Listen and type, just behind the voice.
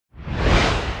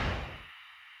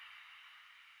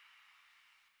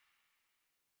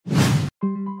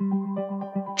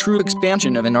True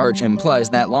expansion of an arch implies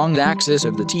that long axis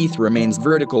of the teeth remains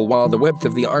vertical while the width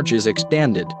of the arch is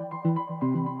expanded.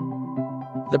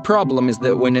 The problem is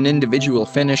that when an individual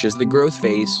finishes the growth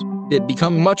phase, it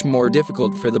becomes much more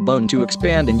difficult for the bone to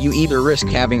expand, and you either risk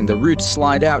having the roots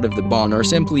slide out of the bone or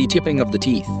simply tipping of the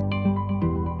teeth.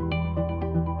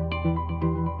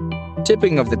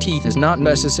 Tipping of the teeth is not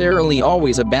necessarily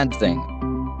always a bad thing,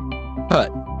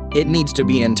 but it needs to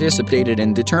be anticipated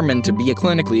and determined to be a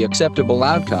clinically acceptable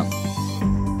outcome.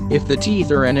 If the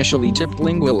teeth are initially tipped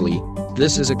lingually,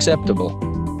 this is acceptable.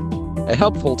 A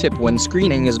helpful tip when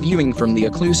screening is viewing from the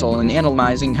occlusal and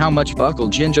analyzing how much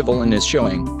buccal gingival is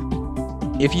showing.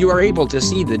 If you are able to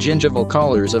see the gingival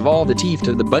collars of all the teeth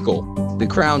to the buccal, the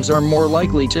crowns are more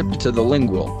likely tipped to the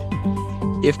lingual.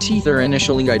 If teeth are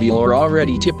initially ideal or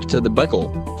already tipped to the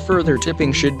buccal, further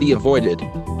tipping should be avoided.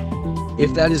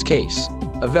 If that is case,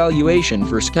 evaluation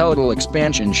for skeletal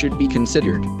expansion should be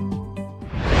considered.